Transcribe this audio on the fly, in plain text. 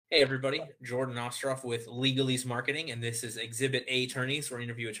Hey everybody, Jordan Ostroff with Legalese Marketing, and this is Exhibit A Attorneys, where we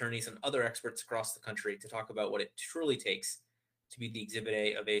interview attorneys and other experts across the country to talk about what it truly takes to be the Exhibit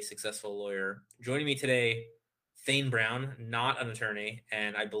A of a successful lawyer. Joining me today, Thane Brown, not an attorney,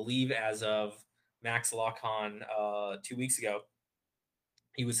 and I believe as of Max Lawcon 2 weeks ago,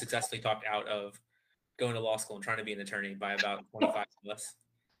 he was successfully talked out of going to law school and trying to be an attorney by about 25 of us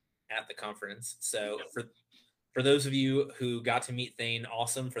at the conference. So for those of you who got to meet Thane,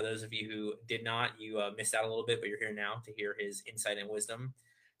 awesome. For those of you who did not, you missed out a little bit, but you're here now to hear his insight and wisdom.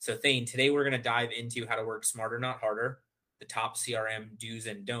 So Thane, today we're going to dive into how to work smarter, not harder, the top CRM do's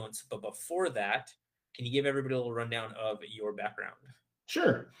and don'ts. But before that, can you give everybody a little rundown of your background?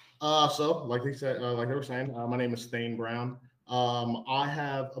 Sure. So, like they said, like they were saying, my name is Thane Brown. I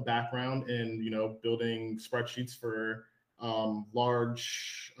have a background in building spreadsheets for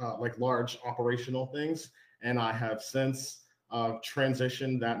large operational things, and I have since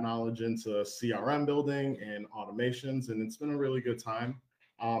transitioned that knowledge into CRM building and automations, and it's been a really good time.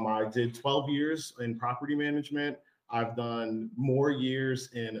 I did 12 years in property management. I've done more years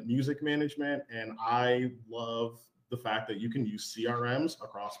in music management, and I love the fact that you can use CRMs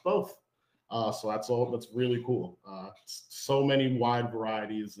across both. So that's really cool. So many wide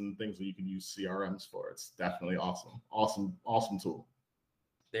varieties and things that you can use CRMs for. It's definitely awesome tool.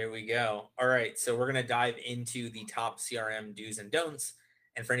 There we go. All right, so we're going to dive into the top CRM do's and don'ts.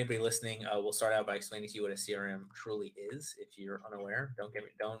 And for anybody listening, we'll start out by explaining to you what a CRM truly is. If you're unaware,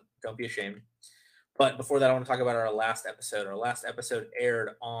 don't be ashamed. But before that, I want to talk about our last episode. Our last episode aired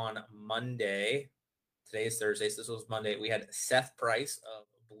on Monday. Today is Thursday, so this was Monday. We had Seth Price of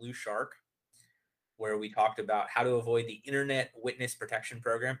Blue Shark, where we talked about how to avoid the Internet Witness Protection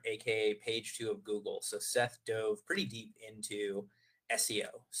Program, aka Page 2 of Google. So Seth dove pretty deep into SEO.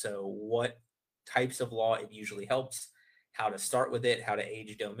 So what types of law it usually helps, how to start with it, how to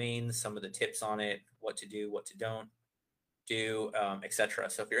age domains, some of the tips on it, what to do, what to don't do, etc.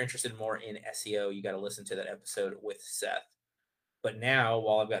 So if you're interested more in SEO, you got to listen to that episode with Seth. But now,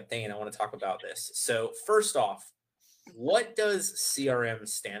 while I've got Thane, I want to talk about this. So first off, what does CRM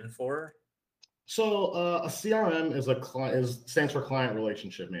stand for? So a CRM stands for client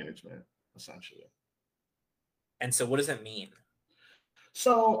relationship management, essentially. And so what does that mean?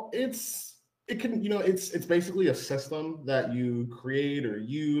 So it's basically a system that you create or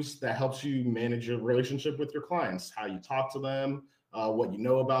use that helps you manage your relationship with your clients, how you talk to them, what you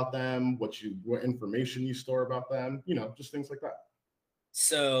know about them, what information you store about them, just things like that.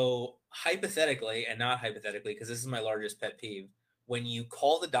 So hypothetically, and not hypothetically, because this is my largest pet peeve, when you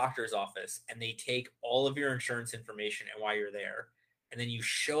call the doctor's office and they take all of your insurance information and why you're there, and then you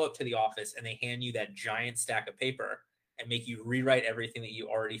show up to the office and they hand you that giant stack of paper and make you rewrite everything that you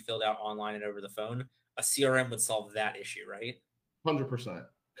already filled out online and over the phone, a CRM would solve that issue, right? 100%.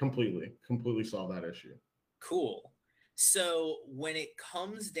 Completely solve that issue. Cool. So when it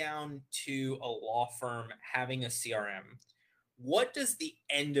comes down to a law firm having a CRM, what does the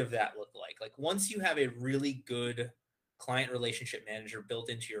end of that look like? Like once you have a really good client relationship manager built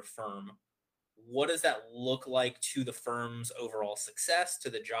into your firm, what does that look like to the firm's overall success, to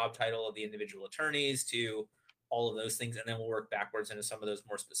the job title of the individual attorneys, to all of those things? And then we'll work backwards into some of those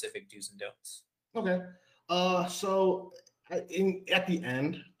more specific do's and don'ts. Okay. So at the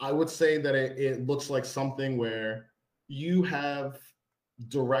end, I would say that it looks like something where you have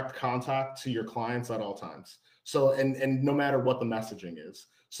direct contact to your clients at all times. So, and no matter what the messaging is.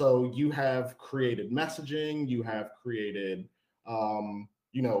 So you have created messaging, you have created,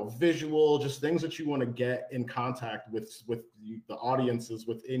 visual, just things that you want to get in contact with the audiences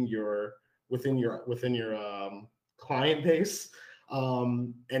within your client base.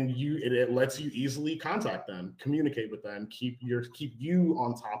 And it lets you easily contact them, communicate with them, keep you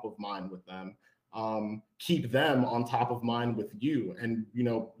on top of mind with them, keep them on top of mind with you. And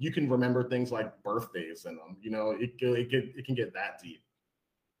you can remember things like birthdays in them. It can get that deep.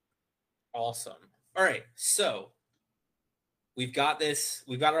 Awesome. All right, so we've got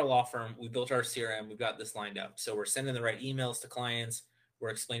our law firm, we built our CRM, we've got this lined up. So we're sending the right emails to clients, we're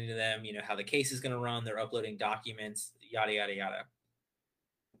explaining to them how the case is going to run, they're uploading documents, yada yada yada.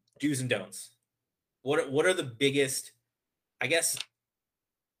 Do's and don'ts. What are the biggest, I guess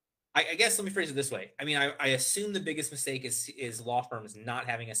let me phrase it this way. I mean, I assume the biggest mistake is law firms not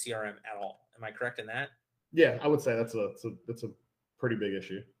having a CRM at all. Am I correct in that? Yeah, I would say that's a pretty big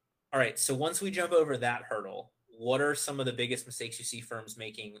issue. All right, so once we jump over that hurdle, what are some of the biggest mistakes you see firms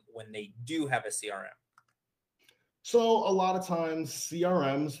making when they do have a CRM? So a lot of times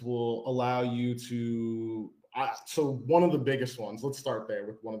CRMs will allow you to, so one of the biggest ones, let's start there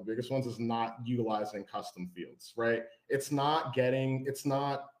with one of the biggest ones, is not utilizing custom fields, right? It's not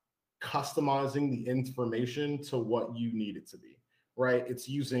customizing the information to what you need it to be, right? It's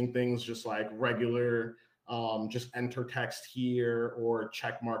using things just like regular, just enter text here or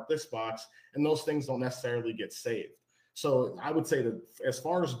check mark this box, and those things don't necessarily get saved. So I would say that as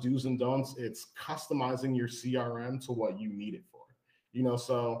far as do's and don'ts, it's customizing your CRM to what you need it for.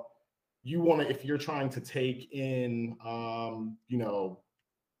 So you want to, if you're trying to take in,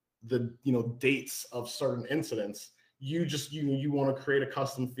 dates of certain incidents, you want to create a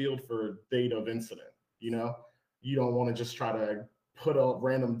custom field for date of incident. You don't want to just try to put a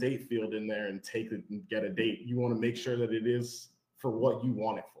random date field in there and take it and get a date. You want to make sure that it is for what you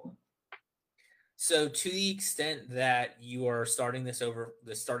want it for. So to the extent that you are starting the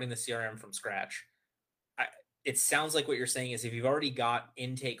CRM from scratch, it sounds like what you're saying is if you've already got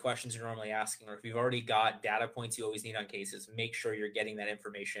intake questions you're normally asking, or if you've already got data points you always need on cases, make sure you're getting that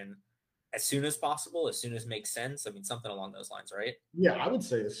information as soon as possible, as soon as makes sense. I mean, something along those lines, right? Yeah, I would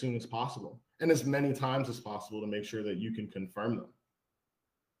say as soon as possible and as many times as possible to make sure that you can confirm them.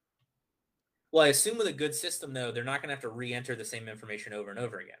 Well, I assume with a good system, though, they're not going to have to re-enter the same information over and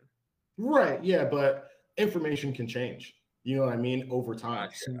over again. Right. Yeah, but information can change. You know what I mean? Over time.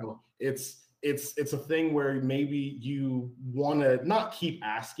 So it's a thing where maybe you want to not keep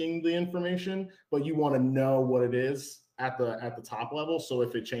asking the information, but you want to know what it is at the top level. So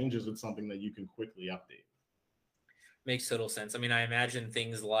if it changes, it's something that you can quickly update. Makes total sense. I mean, I imagine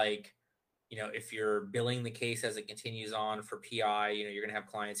things like, if you're billing the case as it continues on for PI, you're going to have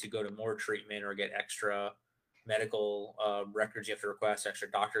clients who go to more treatment or get extra medical records you have to request,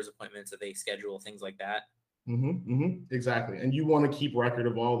 extra doctor's appointments that they schedule, things like that. Exactly. And you want to keep record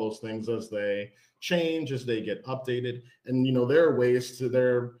of all those things as they change, as they get updated. And, there are ways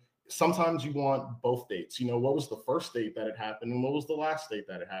sometimes you want both dates. What was the first date that it happened and what was the last date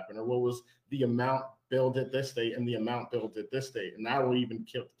that it happened, or what was the amount billed at this date and the amount billed at this date. And that will even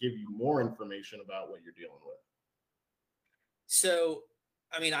give you more information about what you're dealing with. So,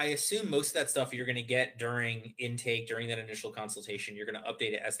 I mean, I assume most of that stuff you're going to get during intake, during that initial consultation. You're going to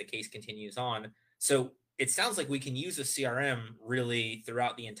update it as the case continues on. So it sounds like we can use a CRM really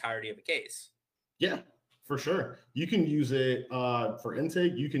throughout the entirety of a case. Yeah, for sure. You can use it for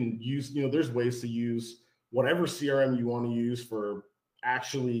intake. You can use, there's ways to use whatever CRM you want to use for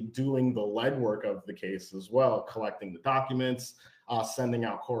actually doing the legwork of the case as well, collecting the documents, sending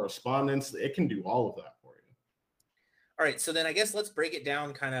out correspondence. It can do all of that for you. All right. So then I guess let's break it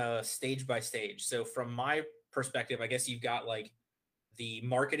down kind of stage by stage. So from my perspective, I guess you've got like the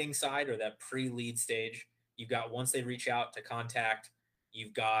marketing side or that pre-lead stage. You've got once they reach out to contact,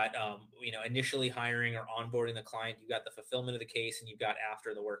 you've got, initially hiring or onboarding the client, you've got the fulfillment of the case, and you've got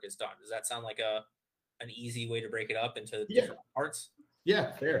after the work is done. Does that sound like an easy way to break it up into different parts?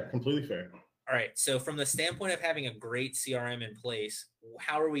 Yeah, fair. Completely fair. All right. So from the standpoint of having a great CRM in place,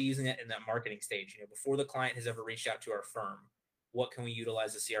 how are we using it in that marketing stage? Before the client has ever reached out to our firm, what can we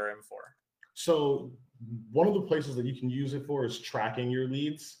utilize the CRM for? So one of the places that you can use it for is tracking your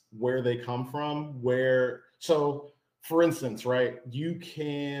leads, where they come from, so for instance, right, you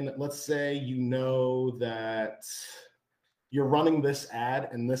can, let's say, that you're running this ad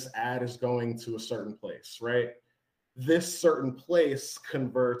and this ad is going to a certain place, right? This certain place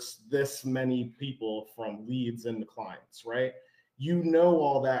converts this many people from leads into clients, right?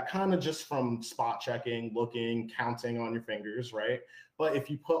 All that kind of just from spot checking, looking, counting on your fingers, right? But if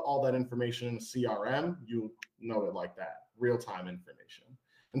you put all that information in a CRM, you know it like that, real-time information.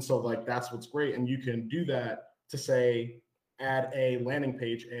 And so that's what's great. And you can do that to say, add A landing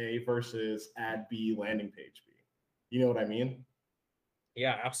page A versus add B landing page B. You know what I mean?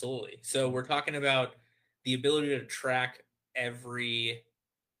 Yeah, absolutely. So we're talking about the ability to track every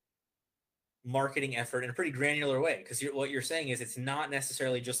marketing effort in a pretty granular way, because what you're saying is it's not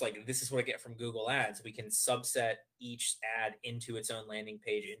necessarily just like this is what I get from Google Ads. We can subset each ad into its own landing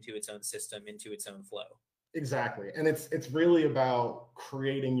page, into its own system, into its own flow. Exactly. And it's really about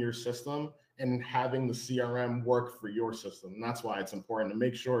creating your system and having the CRM work for your system. And that's why it's important to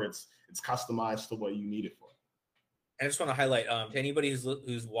make sure it's customized to what you need it for. I just want to highlight to anybody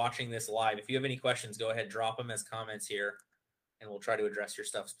who's watching this live, if you have any questions, go ahead, drop them as comments here, and we'll try to address your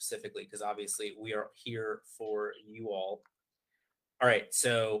stuff specifically, because obviously we are here for you all. All right,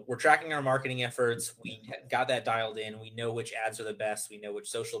 so we're tracking our marketing efforts. We got that dialed in. We know which ads are the best. We know which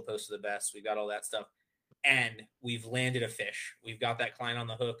social posts are the best. We've got all that stuff. And we've landed a fish. We've got that client on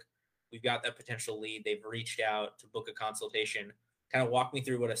the hook. We've got that potential lead. They've reached out to book a consultation. Kind of walk me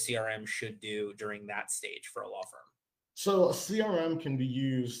through what a CRM should do during that stage for a law firm. So a CRM can be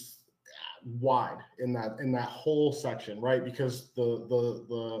used wide in that whole section, right? Because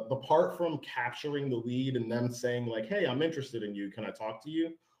the part from capturing the lead and them saying like, hey, I'm interested in you, can I talk to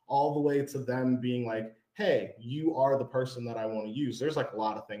you? all the way to them being like, hey, you are the person that I want to use. There's like a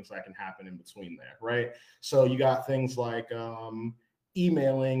lot of things that can happen in between there, right? So you got things like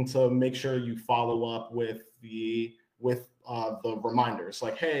emailing to make sure you follow up with the reminders,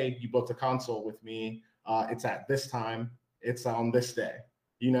 like, hey, you booked a consult with me. It's at this time. It's on this day,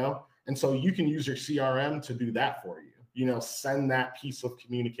 you know? And so you can use your CRM to do that for you, you know, send that piece of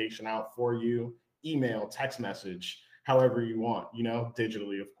communication out for you, email, text message, however you want, you know,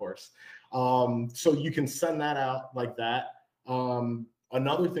 digitally, of course. So you can send that out like that.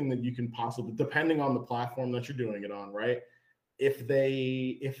 Another thing that you can possibly, depending on the platform that you're doing it on, right? If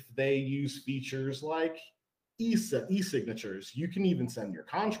they use features like e-signatures, you can even send your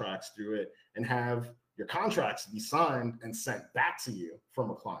contracts through it and have your contracts be signed and sent back to you from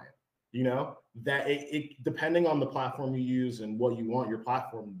a client. You know, that it depending on the platform you use and what you want your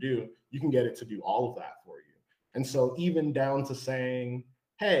platform to do, you can get it to do all of that for you. And so even down to saying,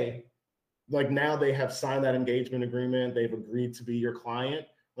 hey, like now they have signed that engagement agreement, they've agreed to be your client,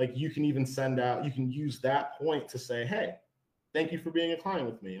 like you can even send out, you can use that point to say, hey, thank you for being a client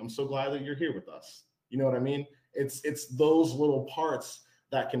with me. I'm so glad that you're here with us. You know what I mean? It's those little parts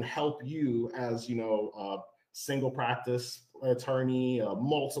that can help you as, you know, single practice attorney,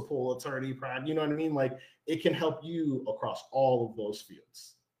 multiple attorney practice, you know what I mean? Like it can help you across all of those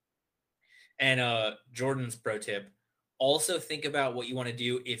fields. And Jordan's pro tip, also think about what you want to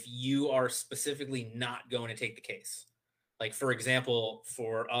do if you are specifically not going to take the case. Like, for example,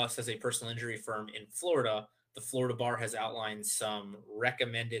 for us as a personal injury firm in Florida, the Florida bar has outlined some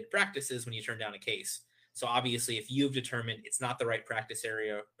recommended practices when you turn down a case. So obviously, if you've determined it's not the right practice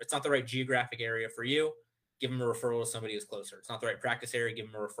area, it's not the right geographic area for you, give them a referral to somebody who's closer. It's not the right practice area,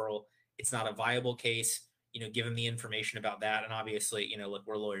 give them a referral. It's not a viable case, you know, give them the information about that. And obviously, you know, look,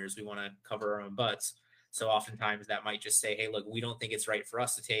 we're lawyers, we want to cover our own butts. So oftentimes that might just say, hey, look, we don't think it's right for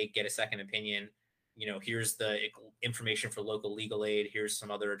us to take, get a second opinion. You know, here's the information for local legal aid. Here's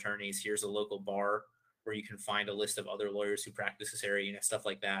some other attorneys. Here's a local bar where you can find a list of other lawyers who practice this area, you know, stuff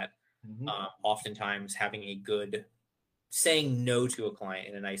like that. Mm-hmm. Oftentimes having a good saying no to a client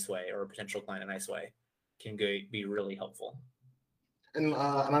in a nice way or a potential client in a nice way can be really helpful. And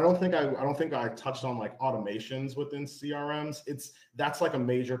I don't think I touched on like automations within CRMs. That's like a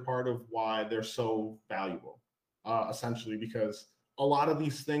major part of why they're so valuable, essentially, because a lot of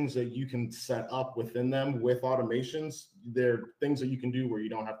these things that you can set up within them with automations, they're things that you can do where you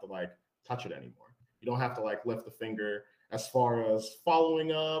don't have to like touch it anymore. You don't have to like lift the finger as far as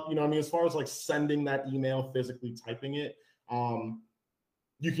following up, you know what I mean? As far as like sending that email, physically typing it,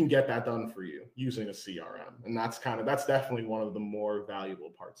 you can get that done for you using a CRM. And that's definitely one of the more valuable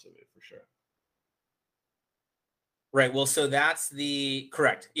parts of it for sure. Right. Well, so that's the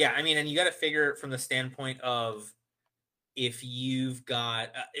correct. Yeah. I mean, and you got to figure from the standpoint of if you've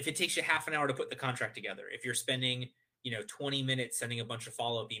got, if it takes you half an hour to put the contract together, if you're spending, you know, 20 minutes sending a bunch of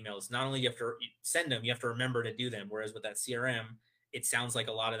follow-up emails, not only you have to send them, you have to remember to do them. Whereas with that CRM, it sounds like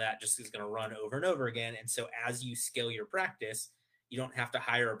a lot of that just is going to run over and over again. And so as you scale your practice, you don't have to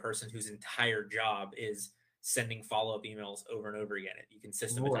hire a person whose entire job is sending follow-up emails over and over again. You can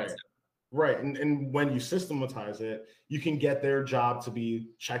systematize it. Right. And when you systematize it, you can get their job to be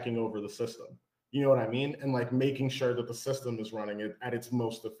checking over the system. You know what I mean? And like making sure that the system is running it at its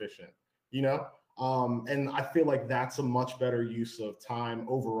most efficient, you know? And I feel like that's a much better use of time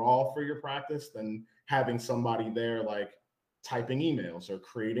overall for your practice than having somebody there like typing emails or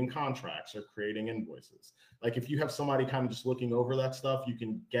creating contracts or creating invoices. Like if you have somebody kind of just looking over that stuff, you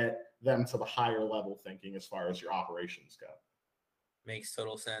can get them to the higher level thinking as far as your operations go. Makes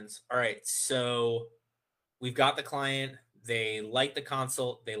total sense. All right. So we've got the client. They liked the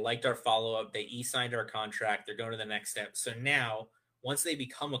consult. They liked our follow-up. They e-signed our contract. They're going to the next step. So now, once they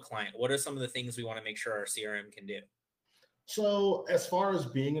become a client, what are some of the things we want to make sure our CRM can do? So as far as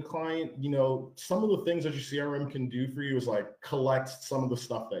being a client, you know, some of the things that your CRM can do for you is like collect some of the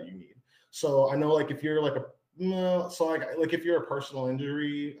stuff that you need. So I know like if you're like like if you're a personal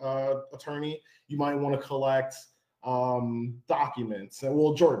injury attorney, you might want to collect documents. And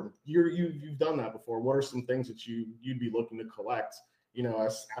well, Jordan, you've done that before. What are some things that you'd be looking to collect, you know,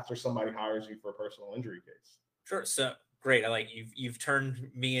 as after somebody hires you for a personal injury case? Sure. So great. I like you've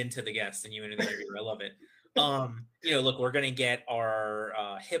turned me into the guest and you into the interviewer. I love it. You know, look, we're going to get our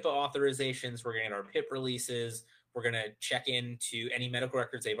HIPAA authorizations. We're going to get our PIP releases. We're going to check into any medical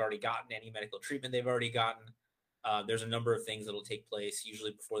records they've already gotten, any medical treatment they've already gotten. There's a number of things that'll take place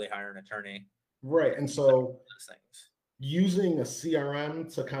usually before they hire an attorney. Right. And so using a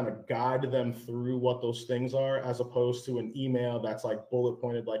CRM to kind of guide them through what those things are, as opposed to an email that's like bullet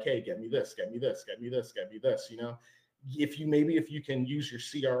pointed, like, hey, get me this, get me this, get me this, get me this, you know, if you can use your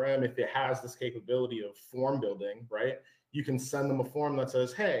CRM, if it has this capability of form building, right? You can send them a form that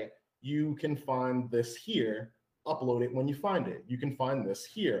says, hey, you can find this here, upload it when you find it. You can find this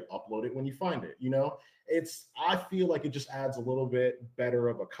here, upload it when you find it. I feel like it just adds a little bit better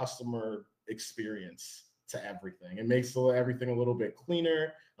of a customer experience to everything. It makes everything a little bit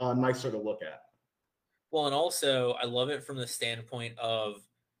cleaner, nicer to look at. Well, and also I love it from the standpoint of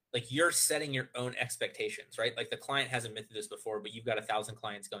like you're setting your own expectations, right? Like the client hasn't been through this before, but you've got 1,000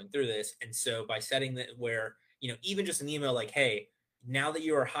 clients going through this. And so by setting that where, even just an email like, hey, now that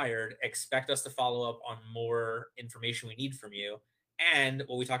you are hired, expect us to follow up on more information we need from you. And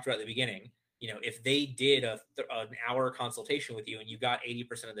what we talked about at the beginning, if they did an hour consultation with you and you got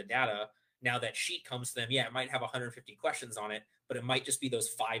 80% of the data, now that sheet comes to them, yeah, it might have 150 questions on it, but it might just be those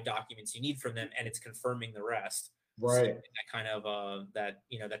 5 documents you need from them, and it's confirming the rest. Right. So that kind of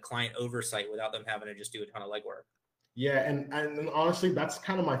that client oversight without them having to just do a ton of legwork. Yeah, and honestly, that's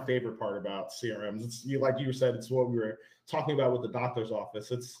kind of my favorite part about CRMs. It's like you said, it's what we were talking about with the doctor's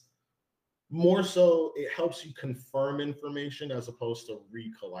office. It's more so it helps you confirm information as opposed to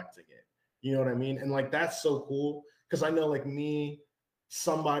recollecting it. You know what I mean? And like that's so cool because I know like me,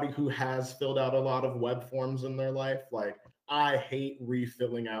 somebody who has filled out a lot of web forms in their life, like I hate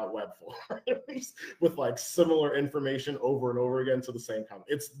refilling out web forms with like similar information over and over again to the same comment.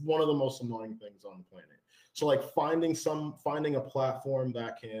 It's one of the most annoying things on the planet. So like finding a platform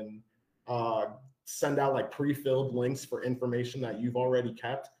that can send out like pre-filled links for information that you've already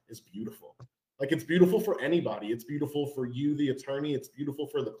kept is beautiful. Like it's beautiful for anybody. It's beautiful for you, the attorney. It's beautiful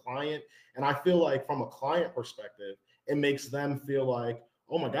for the client. And I feel like from a client perspective, it makes them feel like,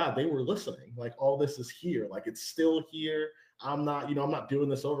 oh my God, they were listening. Like all this is here. Like it's still here. I'm not doing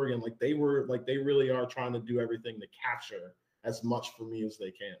this over again. Like they really are trying to do everything to capture as much for me as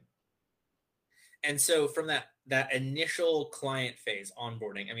they can. And so from that initial client phase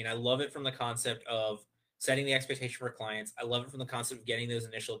onboarding, I mean, I love it from the concept of setting the expectation for clients. I love it from the concept of getting those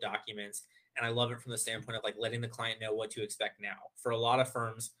initial documents. And I love it from the standpoint of like letting the client know what to expect now. For a lot of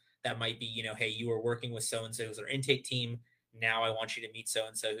firms, that might be, hey, you are working with so-and-so who's our intake team. Now I want you to meet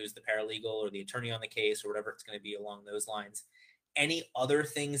so-and-so who's the paralegal or the attorney on the case or whatever it's going to be along those lines. Any other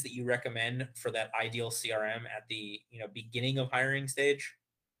things that you recommend for that ideal CRM at the, beginning of hiring stage?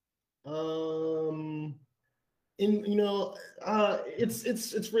 It's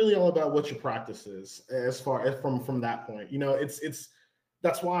really all about what your practice is as far as from that point.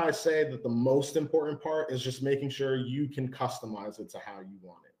 That's why I say that the most important part is just making sure you can customize it to how you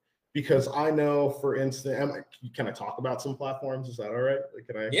want it. Because I know, for instance, can I talk about some platforms? Is that all right?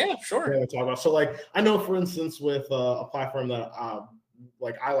 Can I? Yeah, sure. Can I talk about? So, like, I know, for instance, with a platform that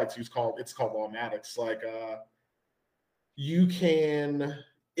like I like to use called Lawmatics. Like, you can.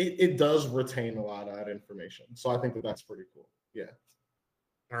 It does retain a lot of that information. So I think that's pretty cool. Yeah.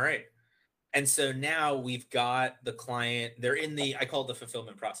 All right. And so now we've got the client, they're in I call it the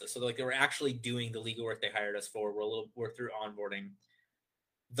fulfillment process. So like they were actually doing the legal work they hired us for. We're through onboarding.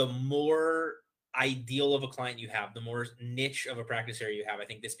 The more ideal of a client you have, the more niche of a practice area you have, I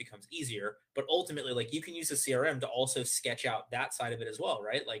think this becomes easier. But ultimately, like you can use the CRM to also sketch out that side of it as well,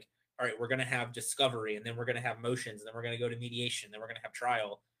 right? Like, all right, we're going to have discovery, and then we're going to have motions, and then we're going to go to mediation, then we're going to have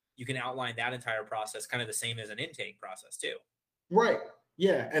trial. You can outline that entire process, kind of the same as an intake process too. Right.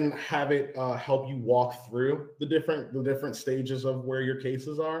 Yeah, and have it help you walk through the different stages of where your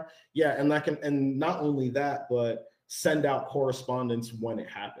cases are. Yeah, and not only that, but send out correspondence when it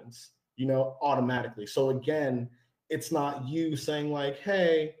happens, automatically. So again, it's not you saying like,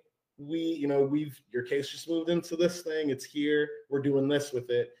 hey, your case just moved into this thing. It's here. We're doing this with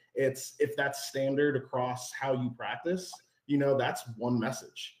it. It's if that's standard across how you practice, that's one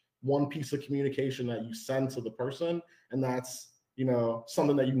message, one piece of communication that you send to the person, and that's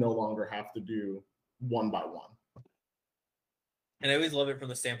something that you no longer have to do one by one. And I always love it from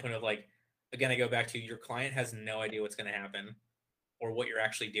the standpoint of like, again, I go back to your client has no idea what's going to happen or what you're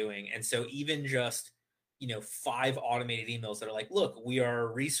actually doing. And so even just, 5 automated emails that are like, look, we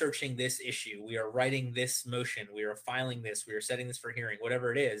are researching this issue. We are writing this motion. We are filing this. We are setting this for hearing,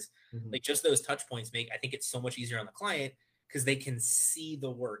 whatever it is. Mm-hmm. Like just those touch points I think it's so much easier on the client because they can see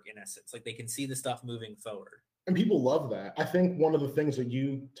the work in essence. Like they can see the stuff moving forward. And people love that. I think one of the things that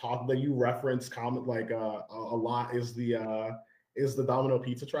you reference comment like a lot is the Domino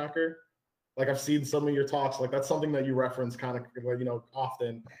Pizza Tracker. Like I've seen some of your talks, like that's something that you reference kind of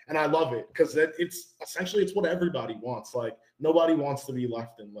often, and I love it because it's essentially it's what everybody wants. Like nobody wants to be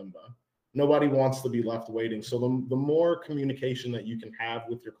left in limbo. Nobody wants to be left waiting. So the more communication that you can have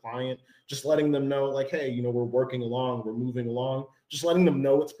with your client, just letting them know like, hey, we're working along, we're moving along, just letting them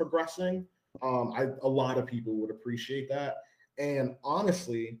know it's progressing. A lot of people would appreciate that. And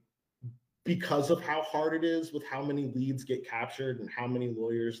honestly, because of how hard it is with how many leads get captured and how many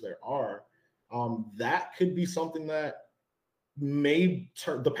lawyers there are, that could be something that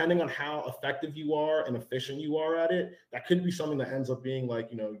depending on how effective you are and efficient you are at it, that could be something that ends up being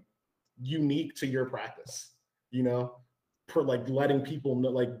like, unique to your practice, for like letting people know,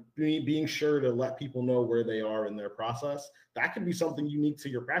 like being sure to let people know where they are in their process. That could be something unique to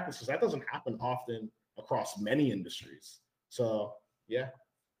your practice because that doesn't happen often across many industries. So yeah.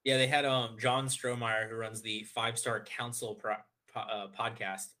 Yeah, they had John Strohmeyer, who runs the Five Star Council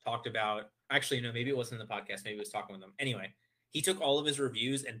podcast, talked about, actually, no, maybe it wasn't in the podcast, maybe it was talking with them. Anyway, he took all of his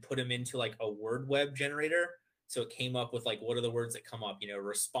reviews and put them into like a word web generator. So it came up with like, what are the words that come up?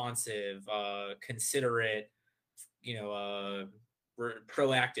 Responsive, considerate,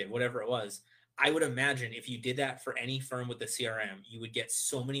 proactive, whatever it was. I would imagine if you did that for any firm with the CRM, you would get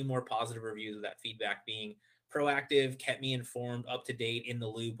so many more positive reviews of that feedback being proactive, kept me informed, up to date, in the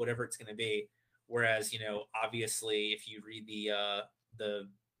loop, whatever it's going to be. Whereas, obviously, if you read the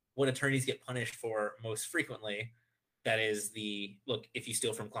what attorneys get punished for most frequently, that is the look. If you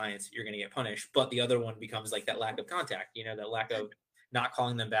steal from clients, you're going to get punished. But the other one becomes like that lack of contact. That lack of not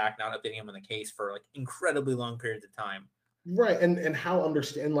calling them back, not updating them on the case for like incredibly long periods of time. Right. And how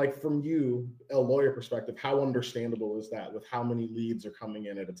understand, like from you, a lawyer perspective, how understandable is that with how many leads are coming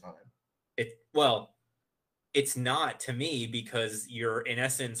in at a time? It's not to me, because you're in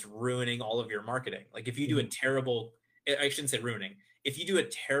essence ruining all of your marketing. Like if you do a terrible, I shouldn't say ruining, if you do a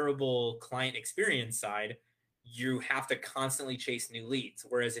terrible client experience side, you have to constantly chase new leads.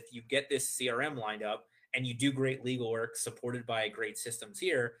 Whereas if you get this CRM lined up and you do great legal work supported by great systems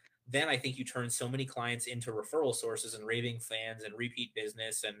here, then I think you turn so many clients into referral sources and raving fans and repeat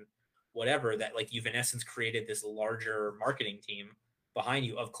business and whatever, that like you've in essence created this larger marketing team behind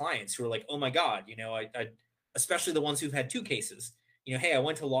you of clients who are like, oh my God, I especially the ones who've had two cases. Hey, I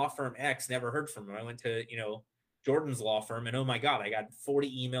went to law firm X, never heard from them. I went to, Jordan's law firm, and oh my God, I got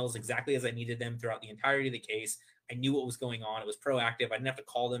 40 emails exactly as I needed them throughout the entirety of the case. I knew what was going on. It was proactive. I didn't have to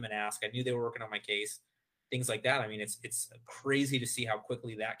call them and ask. I knew they were working on my case, things like that. I mean, it's crazy to see how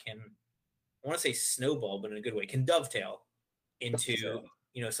quickly that can, I want to say snowball, but in a good way, can dovetail into,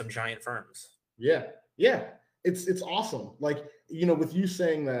 some giant firms. Yeah. Yeah. It's awesome. Like, with you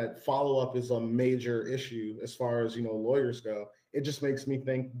saying that follow-up is a major issue as far as, lawyers go, it just makes me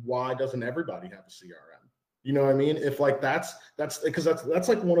think, why doesn't everybody have a CRM? You know what I mean? If like that's because that's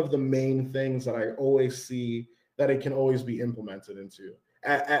like one of the main things that I always see that it can always be implemented into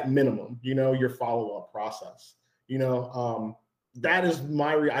at minimum, your follow-up process. That is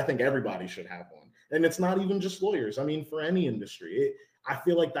I think everybody should have one. And it's not even just lawyers. I mean, for any industry, I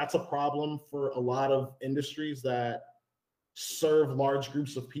feel like that's a problem for a lot of industries that serve large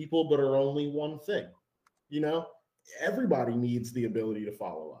groups of people, but are only one thing. Everybody needs the ability to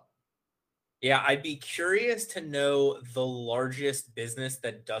follow up. Yeah, I'd be curious to know the largest business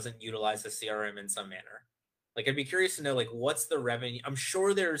that doesn't utilize a CRM in some manner. Like, I'd be curious to know, like, what's the revenue? I'm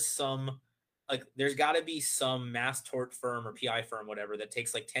sure there's some, like, there's got to be some mass tort firm or PI firm, whatever, that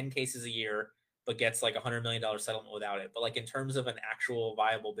takes like 10 cases a year, but gets like $100 million settlement without it. But like, in terms of an actual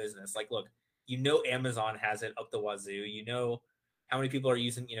viable business, like, look, Amazon has it up the wazoo. How many people are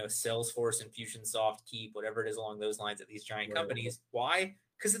using, Salesforce, Infusionsoft, Keep, whatever it is along those lines at these giant companies. Why?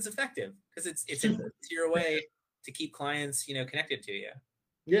 Because it's effective, because it's an easier way to keep clients, connected to you.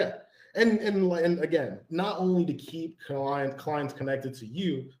 Yeah. And again, not only to keep clients connected to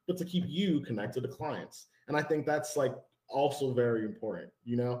you, but to keep you connected to clients. And I think that's like also very important,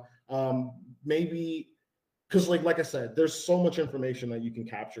 maybe because like I said, there's so much information that you can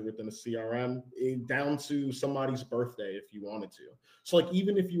capture within a CRM, down to somebody's birthday if you wanted to. So like,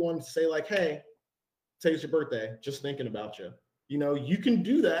 even if you wanted to say like, hey, today's your birthday, just thinking about you, you can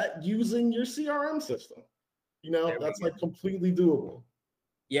do that using your CRM system. That's like completely doable.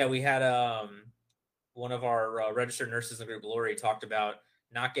 Yeah, we had one of our registered nurses in the group, Lori, talked about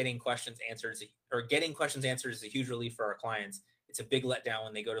not getting questions answered, or getting questions answered is a huge relief for our clients. It's a big letdown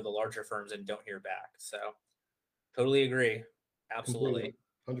when they go to the larger firms and don't hear back. So totally agree. Absolutely.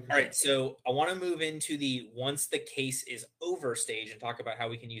 100%. All right. So I want to move into the once the case is over stage and talk about how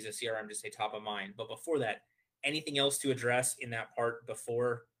we can use a CRM to stay top of mind. But before that, anything else to address in that part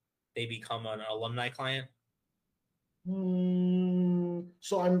before they become an alumni client?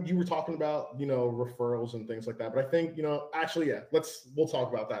 So you were talking about, referrals and things like that, but I think, actually, yeah, we'll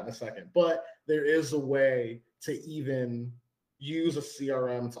talk about that in a second. But there is a way to even use a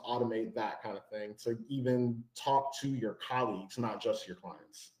CRM to automate that kind of thing, to even talk to your colleagues, not just your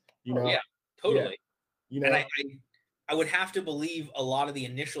clients. Yeah, totally. And I would have to believe a lot of the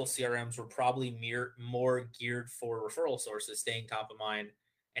initial CRMs were probably more geared for referral sources, staying top of mind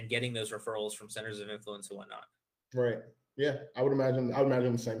and getting those referrals from centers of influence and whatnot. Right. Yeah, I would imagine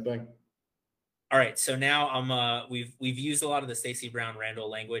the same thing. All right, so now we've used a lot of the Stacey Brown Randall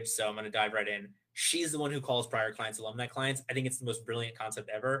language, so I'm going to dive right in. She's the one who calls prior clients alumni clients. I think it's the most brilliant concept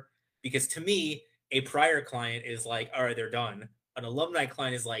ever, because to me, a prior client is like, all right, they're done. An alumni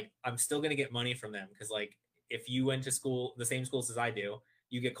client is like, I'm still going to get money from them, because like if you went to school, the same schools as I do,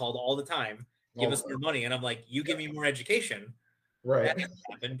 you get called all the time, give us more money, and I'm like, you give me more education. Right. That doesn't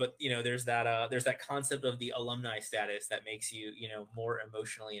happen, but there's that concept of the alumni status that makes you more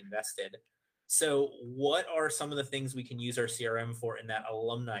emotionally invested. So what are some of the things we can use our CRM for in that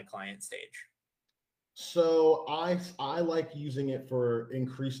alumni client stage? So I like using it for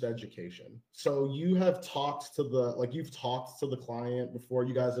increased education. So you have talked to you've talked to the client before.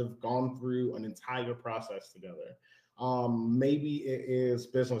 You guys have gone through an entire process together. Maybe it is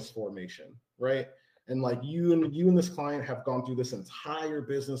business formation, right? And like you and this client have gone through this entire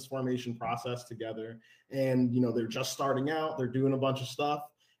business formation process together, and they're just starting out. They're doing a bunch of stuff.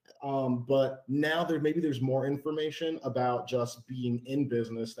 But now there's more information about just being in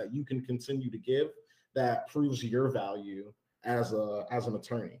business that you can continue to give that proves your value as an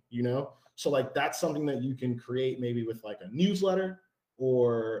attorney, So like that's something that you can create maybe with like a newsletter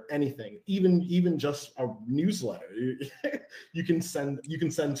or anything, even just a newsletter. you can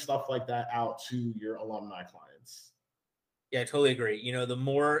send stuff like that out to your alumni clients. Yeah, I totally agree. The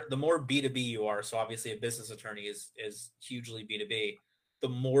more B2B you are, so obviously a business attorney is hugely B2B. The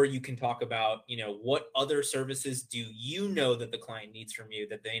more you can talk about, what other services do you know that the client needs from you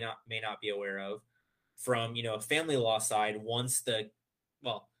that they may not be aware of. From a family law side,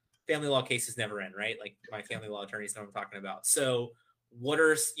 family law cases never end, right? Like my family law attorneys know what I'm talking about. So what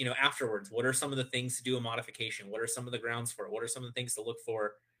are afterwards? What are some of the things to do a modification? What are some of the grounds for it? What are some of the things to look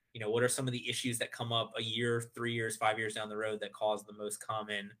for? What are some of the issues that come up a year, 3 years, 5 years down the road that cause the most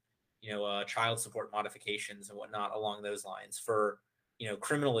common, child support modifications and whatnot along those lines? For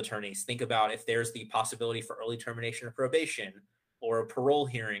criminal attorneys, think about if there's the possibility for early termination of probation or a parole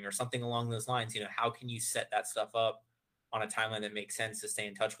hearing or something along those lines. How can you set that stuff up on a timeline that makes sense to stay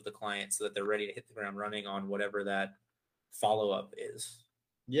in touch with the client so that they're ready to hit the ground running on whatever that follow-up is?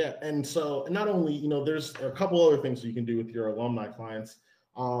 Yeah, and so not only, there's a couple other things you can do with your alumni clients.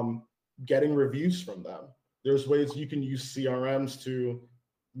 Getting reviews from them. There's ways you can use CRMs to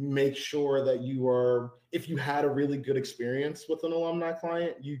make sure that if you had a really good experience with an alumni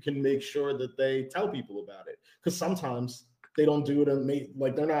client, you can make sure that they tell people about it. Because sometimes they don't do it and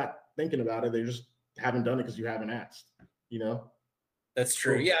they're not thinking about it. They just haven't done it because you haven't asked, That's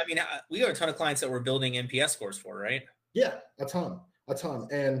true. Yeah. I mean, we got a ton of clients that we're building NPS scores for, right? Yeah, a ton.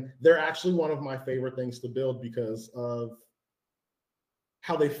 And they're actually one of my favorite things to build because of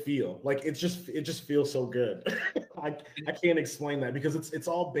how they feel. Like it just feels so good. I can't explain that because it's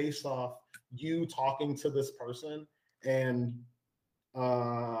all based off you talking to this person and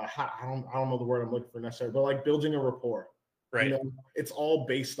I don't know the word I'm looking for necessarily, but like building a rapport. Right. It's all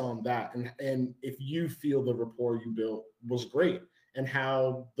based on that. And if you feel the rapport you built was great and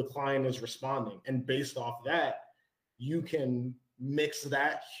how the client is responding, and based off that, you can mix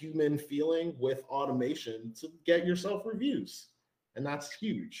that human feeling with automation to get yourself reviews. And that's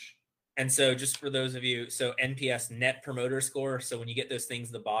huge. And so just for those of you, so NPS, Net Promoter Score. So when you get those things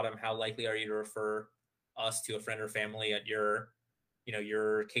at the bottom, how likely are you to refer us to a friend or family at your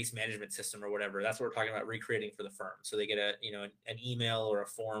case management system or whatever? That's what we're talking about recreating for the firm. So they get an email or a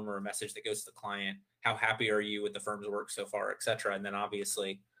form or a message that goes to the client. How happy are you with the firm's work so far, et cetera. And then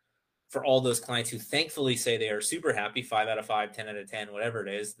obviously for all those clients who thankfully say they are super happy, 5 out of 5, 10 out of 10, whatever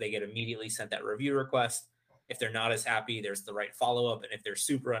it is, they get immediately sent that review request. If they're not as happy, there's the right follow-up. And if they're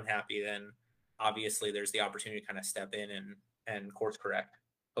super unhappy, then obviously there's the opportunity to kind of step in and course correct,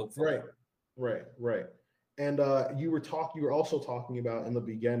 hopefully. Right. And you were also talking about in the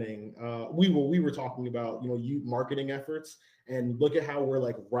beginning, we were talking about, you marketing efforts, and look at how we're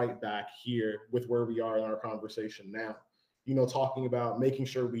like right back here with where we are in our conversation now, talking about making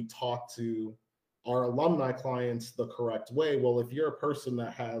sure we talk to our alumni clients the correct way. Well, if you're a person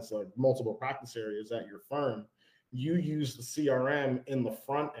that has multiple practice areas at your firm, you use the CRM in the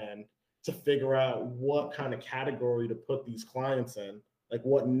front end to figure out what kind of category to put these clients in, like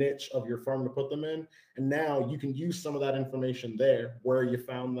what niche of your firm to put them in. And now you can use some of that information there, where you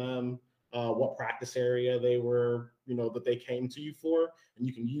found them, what practice area they were, that they came to you for. And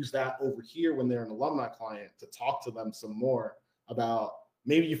you can use that over here when they're an alumni client to talk to them some more about,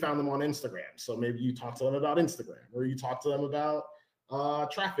 maybe you found them on Instagram. So maybe you talk to them about Instagram, or you talk to them about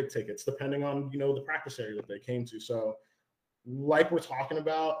traffic tickets, depending on, the practice area that they came to. So like we're talking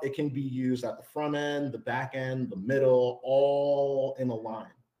about, it can be used at the front end, the back end, the middle, all in a line.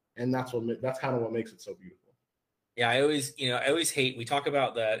 And that's kind of what makes it so beautiful. Yeah, I always hate, we talk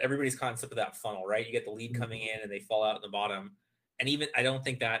about everybody's concept of that funnel, right? You get the lead coming in and they fall out in the bottom. And even, I don't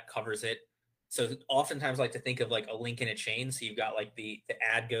think that covers it. So oftentimes I like to think of like a link in a chain. So you've got like the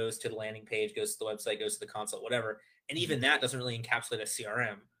ad goes to the landing page, goes to the website, goes to the consult, whatever. And even that doesn't really encapsulate a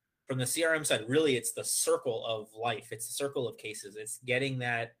CRM. From the CRM side, really, it's the circle of life. It's the circle of cases. It's getting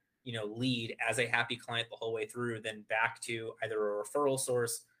that, lead as a happy client the whole way through, then back to either a referral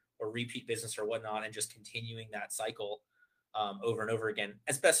source or repeat business or whatnot, and just continuing that cycle over and over again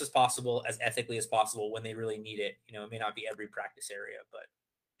as best as possible, as ethically as possible when they really need it. It may not be every practice area, but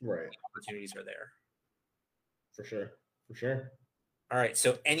right, the opportunities are there. For sure. For sure. All right.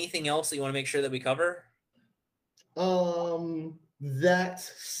 So anything else that you want to make sure that we cover? That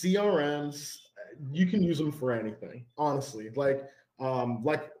CRMs, you can use them for anything, honestly. Like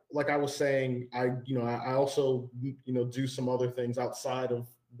I was saying, I also, do some other things outside of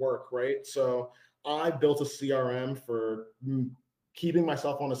work, right? So I built a CRM for keeping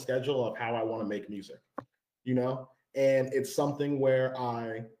myself on a schedule of how I want to make music, and it's something where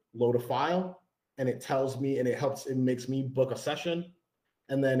I load a file and it tells me, and it makes me book a session.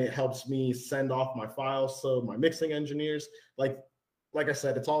 And then it helps me send off my files. So my mixing engineers, like I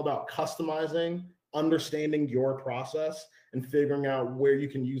said, it's all about customizing, understanding your process, and figuring out where you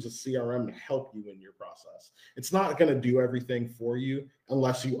can use a CRM to help you in your process. It's not going to do everything for you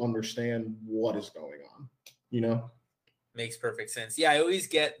unless you understand what is going on, Makes perfect sense. Yeah, I always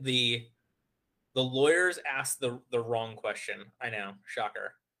get the lawyers ask the wrong question. I know,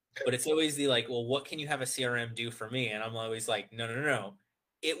 shocker. But it's always the like, well, what can you have a CRM do for me? And I'm always like, no.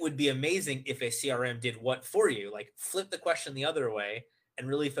 It would be amazing if a CRM did what for you? Like flip the question the other way and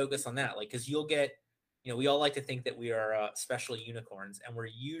really focus on that. Like, because you'll get, we all like to think that we are special unicorns, and we're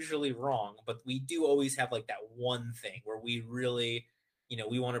usually wrong, but we do always have like that one thing where we really,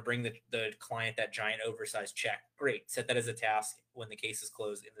 we want to bring the client that giant oversized check. Great. Set that as a task when the case is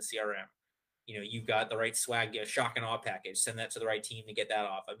closed in the CRM. You've got the right swag, shock and awe package, send that to the right team to get that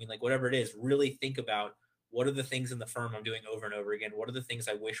off. I mean, like whatever it is, really think about what are the things in the firm I'm doing over and over again? What are the things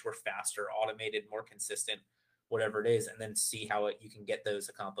I wish were faster, automated, more consistent, whatever it is, and then see how you can get those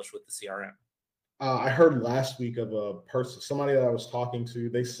accomplished with the CRM. I heard last week of somebody that I was talking to,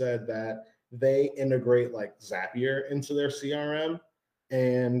 they said that they integrate like Zapier into their CRM.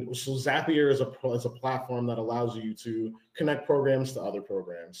 And so Zapier is a platform that allows you to connect programs to other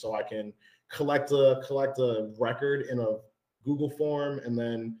programs. So I can collect a record in a Google form and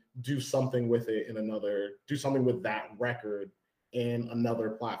then do something with that record in another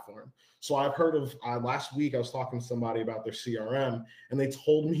platform. So I've heard of, last week I was talking to somebody about their CRM, and they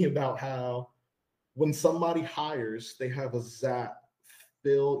told me about how when somebody hires, they have a Zap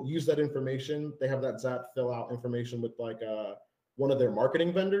use that information. They have that Zap fill out information with like one of their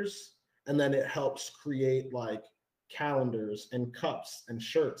marketing vendors. And then it helps create like calendars and cups and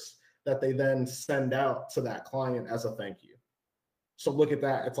shirts that they then send out to that client as a thank you. So look at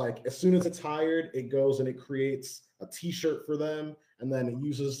that. It's like, as soon as it's hired, it goes and it creates a t-shirt for them. And then it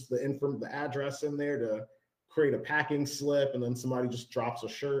uses the address in there to create a packing slip. And then somebody just drops a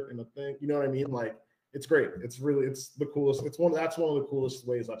shirt and a thing. You know what I mean? Like, it's great. It's the coolest. That's one of the coolest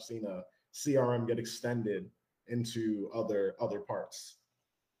ways I've seen a CRM get extended into other parts.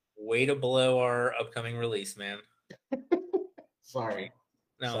 Way to blow our upcoming release, man. Sorry.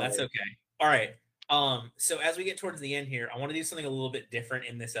 No, that's okay. All right. So as we get towards the end here, I want to do something a little bit different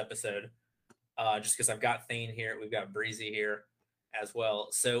in this episode. Just because I've got Thane here, we've got Breezy here as well.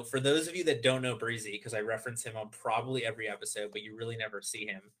 So for those of you that don't know Breezy, because I reference him on probably every episode, but you really never see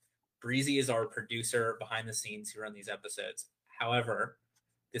him, Breezy is our producer behind the scenes who run these episodes. However,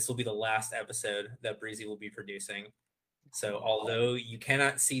 this will be the last episode that Breezy will be producing. So although you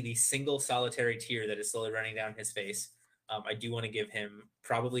cannot see the single solitary tear that is slowly running down his face, I do want to give him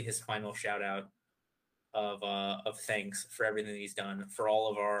probably his final shout out of thanks for everything that he's done for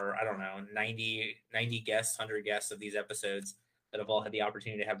all of our, 90 guests, 100 guests of these episodes that have all had the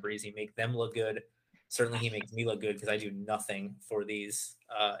opportunity to have Breezy make them look good. Certainly he makes me look good because I do nothing for these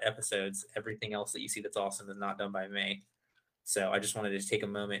episodes. Everything else that you see that's awesome is not done by me. So I just wanted to take a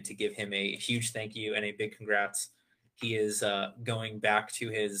moment to give him a huge thank you and a big congrats. He is going back to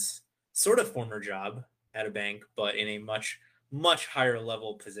his sort of former job at a bank, but in a much, much higher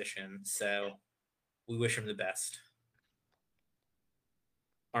level position. So we wish him the best.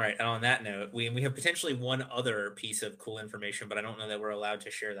 All right. And on that note, we have potentially one other piece of cool information, but I don't know that we're allowed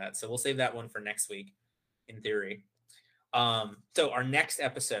to share that. So we'll save that one for next week, in theory. So our next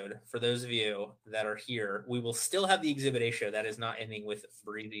episode, for those of you that are here, we will still have the Exhibit A show. That is not ending with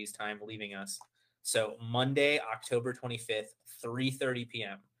Breezy's time leaving us. So Monday, October 25th, 3:30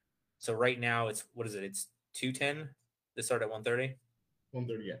 p.m. So right now it's, what is it? It's 2:10. This started at 1:30?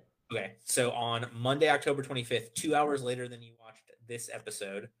 1:30, yeah. Okay. So on Monday, October 25th, 2 hours later than you watched this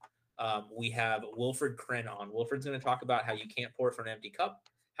episode, we have Wilfred Kren on. Wilfred's going to talk about how you can't pour from an empty cup,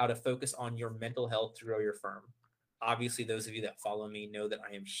 how to focus on your mental health to grow your firm. Obviously, those of you that follow me know that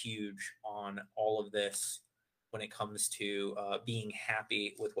I am huge on all of this when it comes to being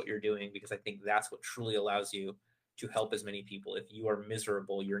happy with what you're doing, because I think that's what truly allows you to help as many people. If you are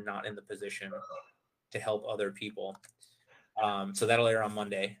miserable, you're not in the position to help other people. So that'll air on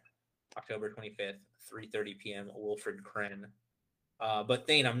Monday, October 25th, 3:30 p.m. Wilfred Kren. But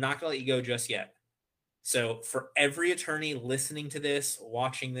Thane, I'm not going to let you go just yet. So for every attorney listening to this,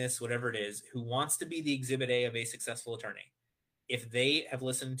 watching this, whatever it is, who wants to be the Exhibit A of a successful attorney, if they have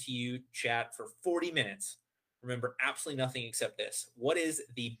listened to you chat for 40 minutes, remember absolutely nothing except this. What is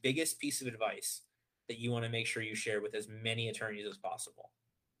the biggest piece of advice that you want to make sure you share with as many attorneys as possible?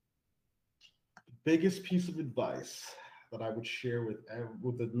 The biggest piece of advice that I would share with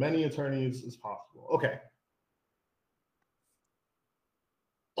as many attorneys as possible. Okay.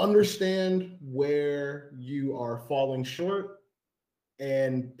 Understand where you are falling short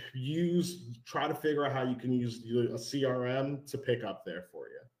and try to figure out how you can use a CRM to pick up there for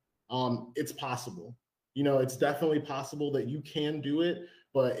you. It's possible. It's definitely possible that you can do it,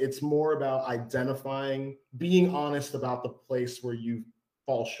 but it's more about identifying, being honest about the place where you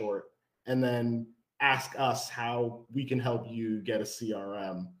fall short, and then ask us how we can help you get a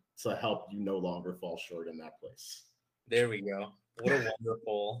CRM to help you no longer fall short in that place. There we go.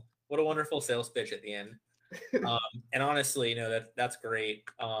 What a wonderful sales pitch at the end. And honestly, that's great.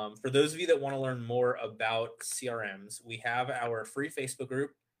 For those of you that want to learn more about CRMs, we have our free Facebook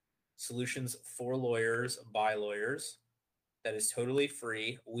group, Solutions for Lawyers by Lawyers. That is totally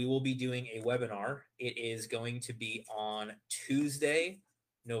free. We will be doing a webinar. It is going to be on Tuesday,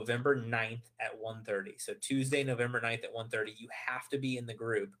 November 9th at 1:30. So Tuesday, November 9th at 1:30, you have to be in the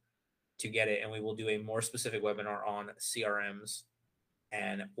group to get it. And we will do a more specific webinar on CRMs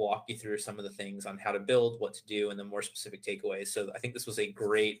and walk you through some of the things on how to build, what to do, and the more specific takeaways. So I think this was a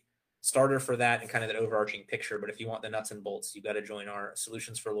great starter for that and kind of that overarching picture. But if you want the nuts and bolts, you got to join our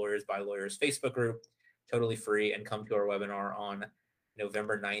Solutions for Lawyers by Lawyers Facebook group, totally free, and come to our webinar on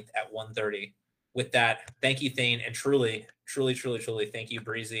November 9th at 1:30. With that, thank you, Thane, and truly, thank you,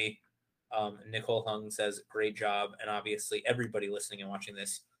 Breezy. Nicole Hung says, great job. And obviously everybody listening and watching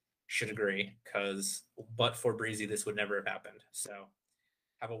this should agree, but for Breezy, this would never have happened. So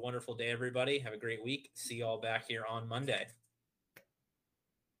have a wonderful day, everybody. Have a great week. See you all back here on Monday.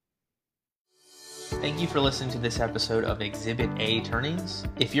 Thank you for listening to this episode of Exhibit A Attorneys.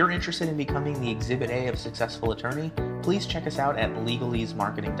 If you're interested in becoming the Exhibit A of a successful attorney, please check us out at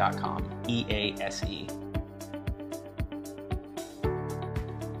legalesemarketing.com, EASE.